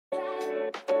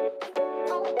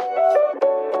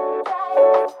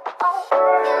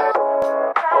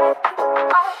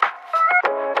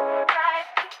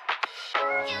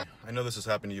I know this has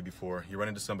happened to you before. You run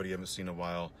into somebody you haven't seen in a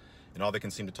while, and all they can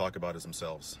seem to talk about is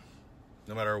themselves.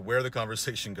 No matter where the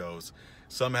conversation goes,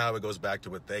 somehow it goes back to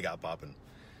what they got popping.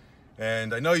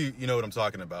 And I know you know what I'm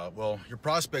talking about. Well, your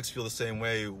prospects feel the same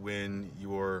way when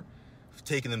you're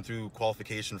taking them through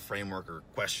qualification framework or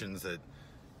questions that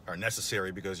are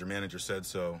necessary because your manager said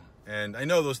so. And I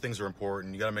know those things are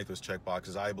important. You got to make those check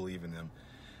boxes. I believe in them.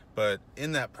 But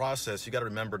in that process, you got to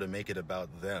remember to make it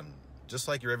about them. Just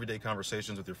like your everyday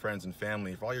conversations with your friends and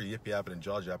family, if all you're yip-yapping and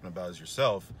jaw-japping about is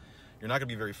yourself, you're not going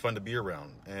to be very fun to be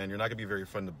around, and you're not going to be very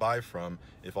fun to buy from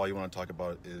if all you want to talk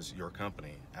about is your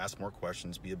company. Ask more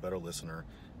questions, be a better listener,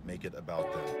 make it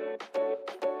about them.